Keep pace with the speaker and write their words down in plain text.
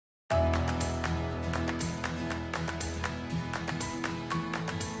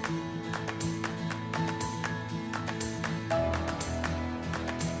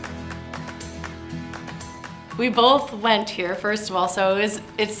We both went here, first of all, so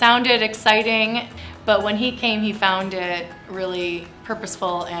it sounded exciting, but when he came, he found it really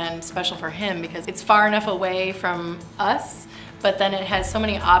purposeful and special for him because it's far enough away from us, but then it has so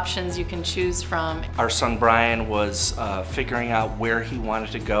many options you can choose from. Our son Brian was figuring out where he wanted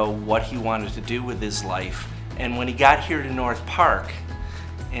to go, what he wanted to do with his life, and when he got here to North Park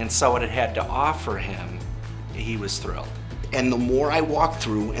and saw what it had to offer him, he was thrilled. And the more I walked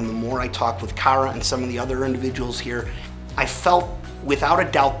through and the more I talked with Kara and some of the other individuals here, I felt without a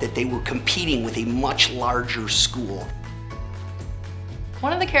doubt that they were competing with a much larger school.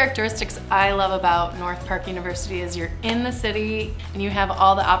 One of the characteristics I love about North Park University is you're in the city and you have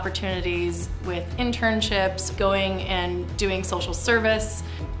all the opportunities with internships, going and doing social service.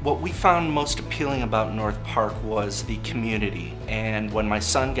 What we found most appealing about North Park was the community, and when my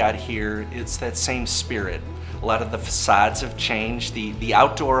son got here, it's that same spirit. A lot of the facades have changed, the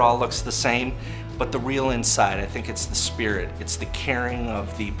outdoor all looks the same, but the real inside, I think it's the spirit. It's the caring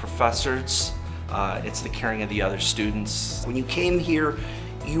of the professors, it's the caring of the other students. When you came here,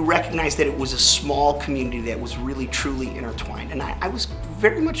 you recognized that it was a small community that was really truly intertwined, and I was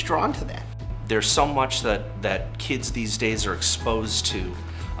very much drawn to that. There's so much that kids these days are exposed to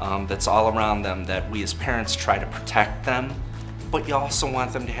that's all around them that we as parents try to protect them, but you also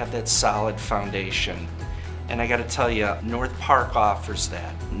want them to have that solid foundation. And I gotta tell you, North Park offers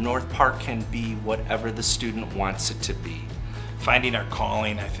that. North Park can be whatever the student wants it to be. Finding our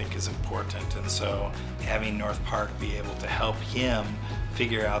calling, I think, is important, and so having North Park be able to help him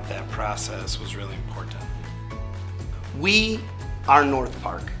figure out that process was really important. We are North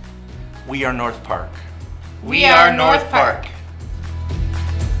Park. We are North Park. We are North Park.